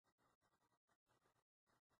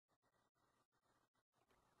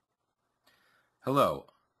Hello,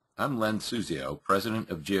 I'm Len Suzio, President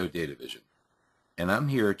of GeoDataVision, and I'm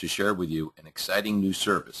here to share with you an exciting new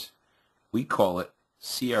service. We call it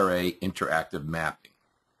CRA Interactive Mapping.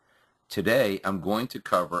 Today, I'm going to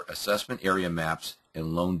cover assessment area maps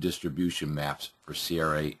and loan distribution maps for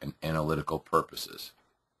CRA and analytical purposes.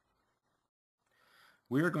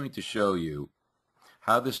 We are going to show you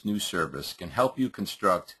how this new service can help you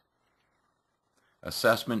construct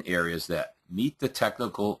assessment areas that meet the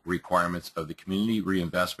technical requirements of the Community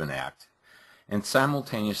Reinvestment Act and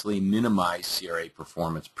simultaneously minimize CRA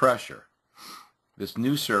performance pressure. This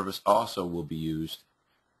new service also will be used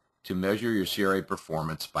to measure your CRA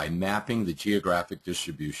performance by mapping the geographic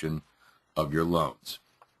distribution of your loans.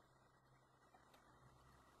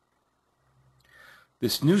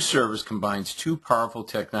 This new service combines two powerful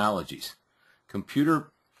technologies: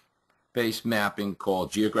 computer-based mapping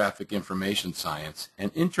called Geographic Information Science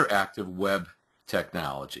and interactive web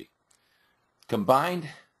technology. Combined,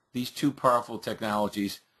 these two powerful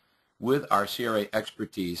technologies with our CRA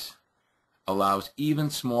expertise allows even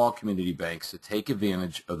small community banks to take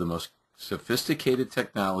advantage of the most sophisticated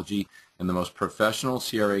technology and the most professional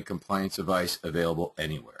CRA compliance advice available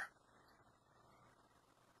anywhere.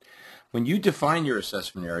 When you define your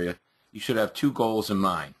assessment area, you should have two goals in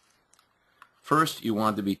mind. First, you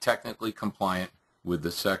want to be technically compliant with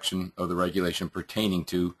the section of the regulation pertaining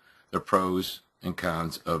to the pros and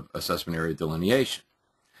cons of assessment area delineation.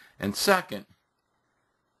 And second,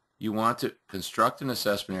 you want to construct an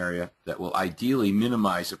assessment area that will ideally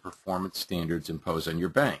minimize the performance standards imposed on your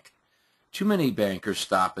bank. Too many bankers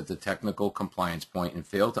stop at the technical compliance point and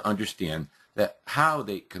fail to understand that how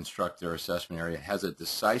they construct their assessment area has a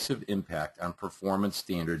decisive impact on performance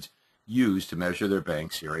standards used to measure their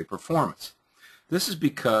bank's CRA performance. This is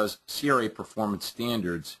because CRA performance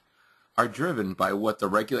standards are driven by what the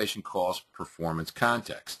regulation calls performance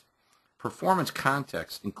context. Performance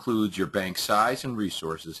context includes your bank's size and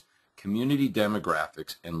resources, community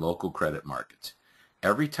demographics, and local credit markets.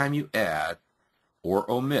 Every time you add or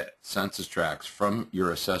omit census tracts from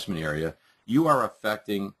your assessment area, you are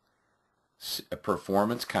affecting a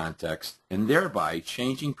performance context and thereby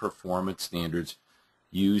changing performance standards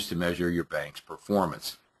used to measure your bank's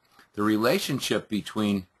performance. The relationship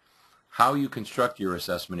between how you construct your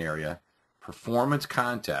assessment area, performance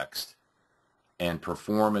context, and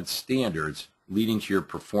performance standards leading to your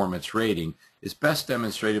performance rating is best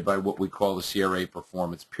demonstrated by what we call the CRA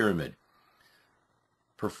performance pyramid.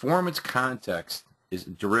 Performance context is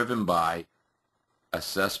driven by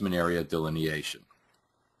assessment area delineation.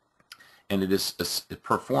 And it is a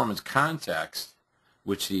performance context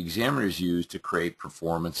which the examiners use to create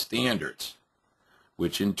performance standards,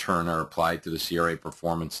 which in turn are applied to the CRA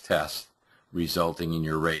performance test, resulting in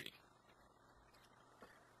your rating.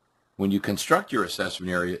 When you construct your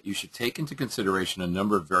assessment area, you should take into consideration a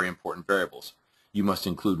number of very important variables. You must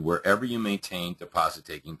include wherever you maintain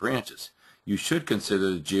deposit-taking branches. You should consider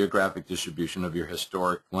the geographic distribution of your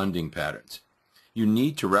historic lending patterns. You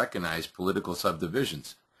need to recognize political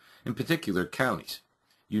subdivisions, in particular counties.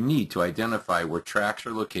 You need to identify where tracts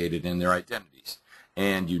are located and their identities,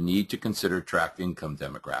 and you need to consider tract income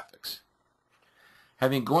demographics.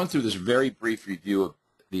 Having gone through this very brief review of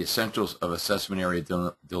the essentials of assessment area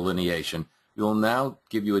delineation, we will now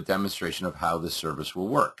give you a demonstration of how this service will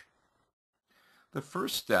work. The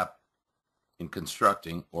first step in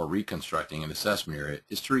constructing or reconstructing an assessment area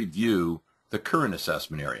is to review the current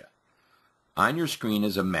assessment area. On your screen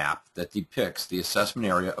is a map that depicts the assessment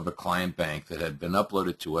area of a client bank that had been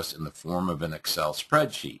uploaded to us in the form of an Excel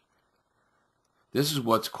spreadsheet. This is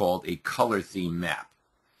what's called a color theme map,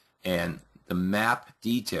 and the map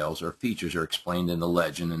details or features are explained in the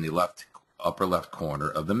legend in the upper left corner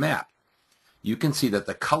of the map. You can see that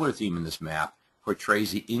the color theme in this map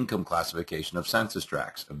portrays the income classification of census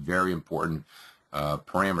tracts, a very important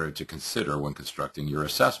parameter to consider when constructing your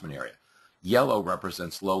assessment area. Yellow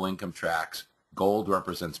represents low-income tracts, gold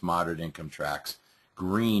represents moderate-income tracts,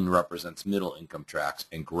 green represents middle-income tracts,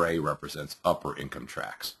 and gray represents upper-income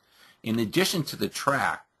tracts. In addition to the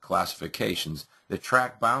tract classifications, the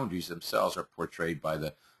tract boundaries themselves are portrayed by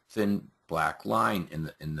the thin black line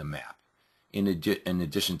in the map. In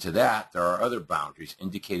addition to that, there are other boundaries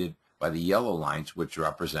indicated by the yellow lines, which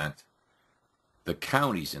represent the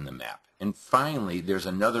counties in the map. And finally, there's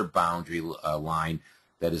another boundary line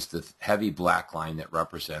that is the heavy black line that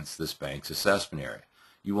represents this bank's assessment area.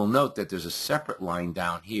 You will note that there's a separate line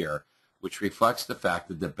down here which reflects the fact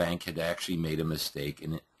that the bank had actually made a mistake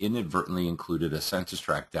and inadvertently included a census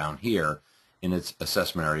tract down here in its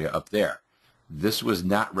assessment area up there. This was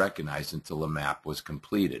not recognized until the map was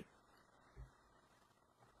completed.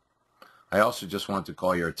 I also just want to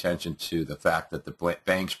call your attention to the fact that the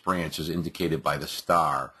bank's branch is indicated by the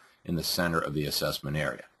star in the center of the assessment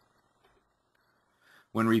area.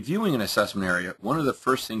 When reviewing an assessment area, one of the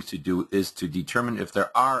first things to do is to determine if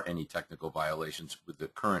there are any technical violations with the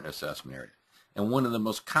current assessment area. And one of the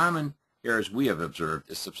most common errors we have observed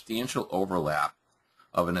is substantial overlap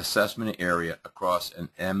of an assessment area across an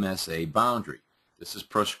MSA boundary. This is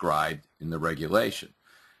prescribed in the regulation.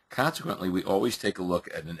 Consequently, we always take a look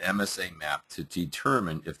at an MSA map to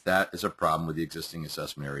determine if that is a problem with the existing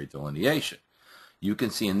assessment area delineation. You can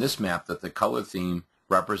see in this map that the color theme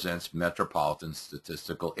represents metropolitan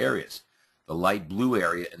statistical areas. The light blue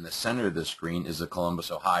area in the center of the screen is the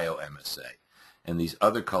Columbus, Ohio MSA, and these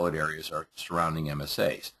other colored areas are surrounding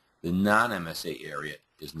MSAs. The non-MSA area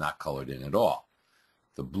is not colored in at all.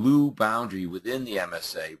 The blue boundary within the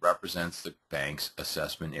MSA represents the bank's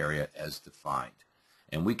assessment area as defined.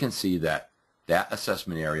 And we can see that that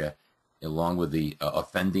assessment area, along with the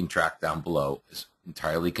offending tract down below, is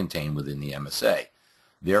entirely contained within the MSA.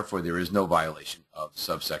 Therefore, there is no violation of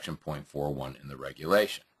subsection 0.41 in the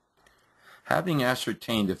regulation. Having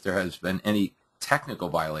ascertained if there has been any technical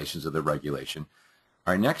violations of the regulation,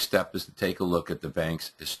 our next step is to take a look at the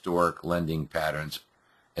bank's historic lending patterns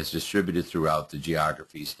as distributed throughout the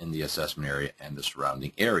geographies in the assessment area and the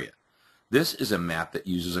surrounding area. This is a map that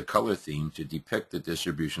uses a color theme to depict the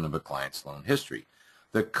distribution of a client's loan history.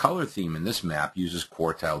 The color theme in this map uses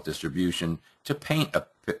quartile distribution to paint a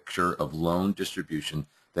picture of loan distribution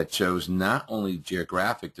that shows not only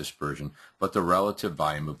geographic dispersion, but the relative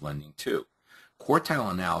volume of lending too. Quartile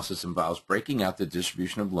analysis involves breaking out the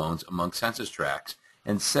distribution of loans among census tracts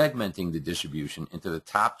and segmenting the distribution into the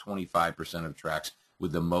top 25% of tracts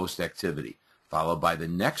with the most activity, followed by the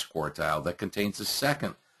next quartile that contains the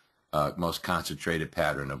second most concentrated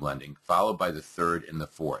pattern of lending, followed by the third and the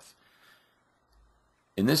fourth.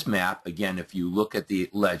 In this map, again, if you look at the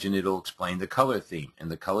legend, it'll explain the color theme, and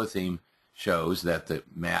the color theme shows that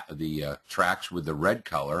the tracts with the red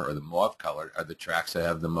color or the mauve color are the tracts that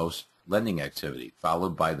have the most lending activity,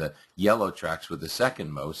 followed by the yellow tracts with the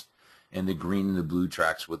second most, and the green and the blue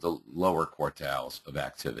tracts with the lower quartiles of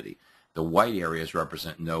activity. The white areas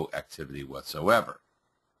represent no activity whatsoever.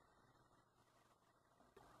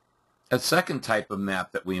 A second type of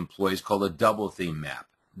map that we employ is called a double theme map.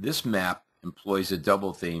 This map employs a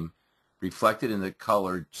double theme reflected in the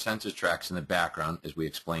colored census tracts in the background, as we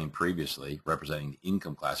explained previously, representing the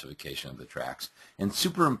income classification of the tracts, and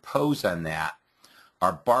superimposed on that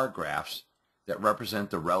are bar graphs that represent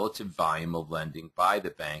the relative volume of lending by the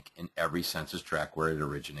bank in every census tract where it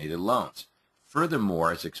originated loans.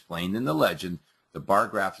 Furthermore, as explained in the legend, the bar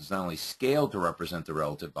graph is not only scaled to represent the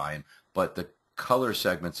relative volume, but the color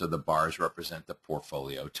segments of the bars represent the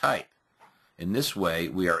portfolio type. In this way,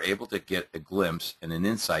 we are able to get a glimpse and an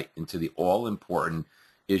insight into the all-important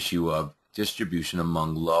issue of distribution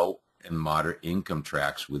among low and moderate income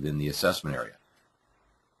tracts within the assessment area.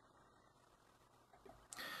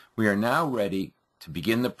 We are now ready to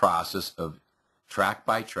begin the process of tract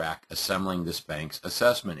by tract assembling this bank's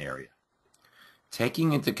assessment area.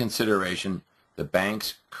 Taking into consideration the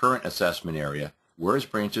bank's current assessment area, where its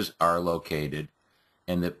branches are located,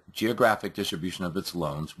 and the geographic distribution of its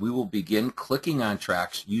loans, we will begin clicking on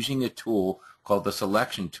tracts using a tool called the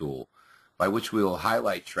selection tool, by which we will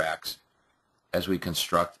highlight tracts as we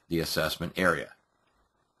construct the assessment area.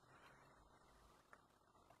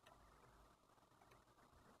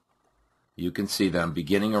 You can see that I'm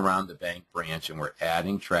beginning around the bank branch, and we're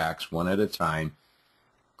adding tracts one at a time,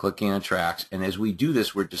 clicking on tracts, and as we do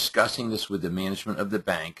this, we're discussing this with the management of the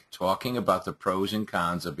bank, talking about the pros and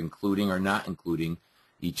cons of including or not including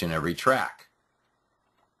each and every tract.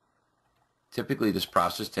 Typically, this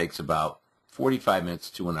process takes about 45 minutes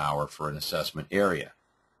to an hour for an assessment area.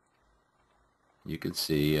 You can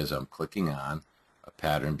see as I'm clicking on, a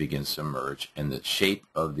pattern begins to emerge, and the shape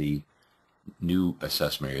of the new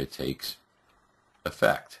assessment area takes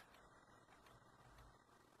effect.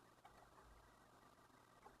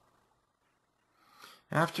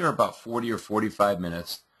 After about 40 or 45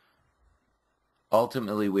 minutes,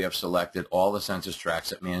 ultimately we have selected all the census tracts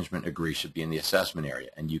that management agrees should be in the assessment area,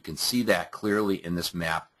 and you can see that clearly in this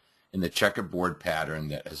map in the checkerboard pattern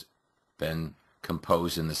that has been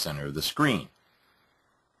composed in the center of the screen.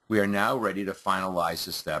 We are now ready to finalize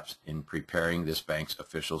the steps in preparing this bank's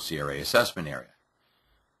official CRA assessment area.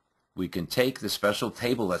 We can take the special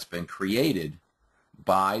table that's been created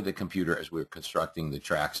by the computer as we're constructing the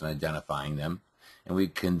tracts and identifying them, and we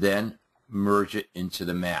can then merge it into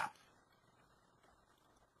the map.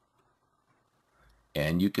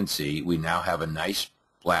 And you can see we now have a nice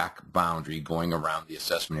black boundary going around the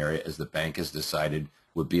assessment area as the bank has decided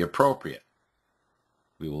would be appropriate.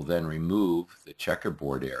 We will then remove the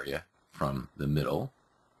checkerboard area from the middle.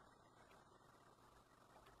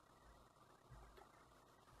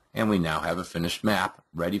 And we now have a finished map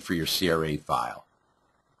ready for your CRA file.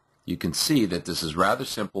 You can see that this is rather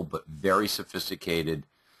simple but very sophisticated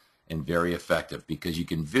and very effective because you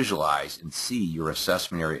can visualize and see your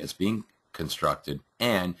assessment area as being constructed,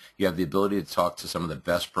 and you have the ability to talk to some of the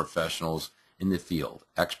best professionals in the field,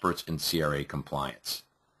 experts in CRA compliance.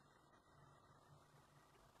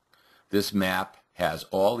 This map has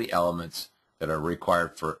all the elements that are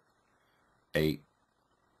required for a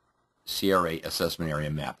CRA assessment area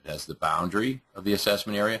map. It has the boundary of the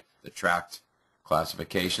assessment area, the tract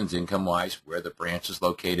classifications income-wise, where the branch is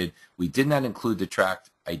located. We did not include the tract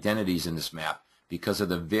identities in this map because of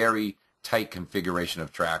the very tight configuration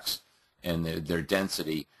of tracts and their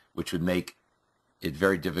density, which would make it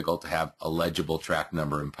very difficult to have a legible tract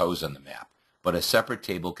number imposed on the map. But a separate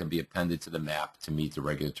table can be appended to the map to meet the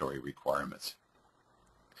regulatory requirements.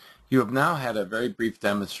 You have now had a very brief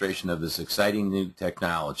demonstration of this exciting new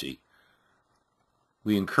technology.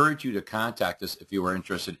 We encourage you to contact us if you are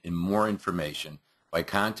interested in more information by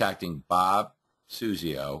contacting Bob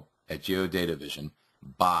Suzio at GeoDataVision,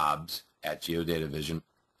 bobs@GeoDataVision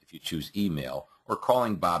if you choose email, or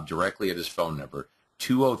calling Bob directly at his phone number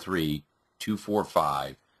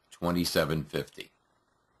 203-245-2750.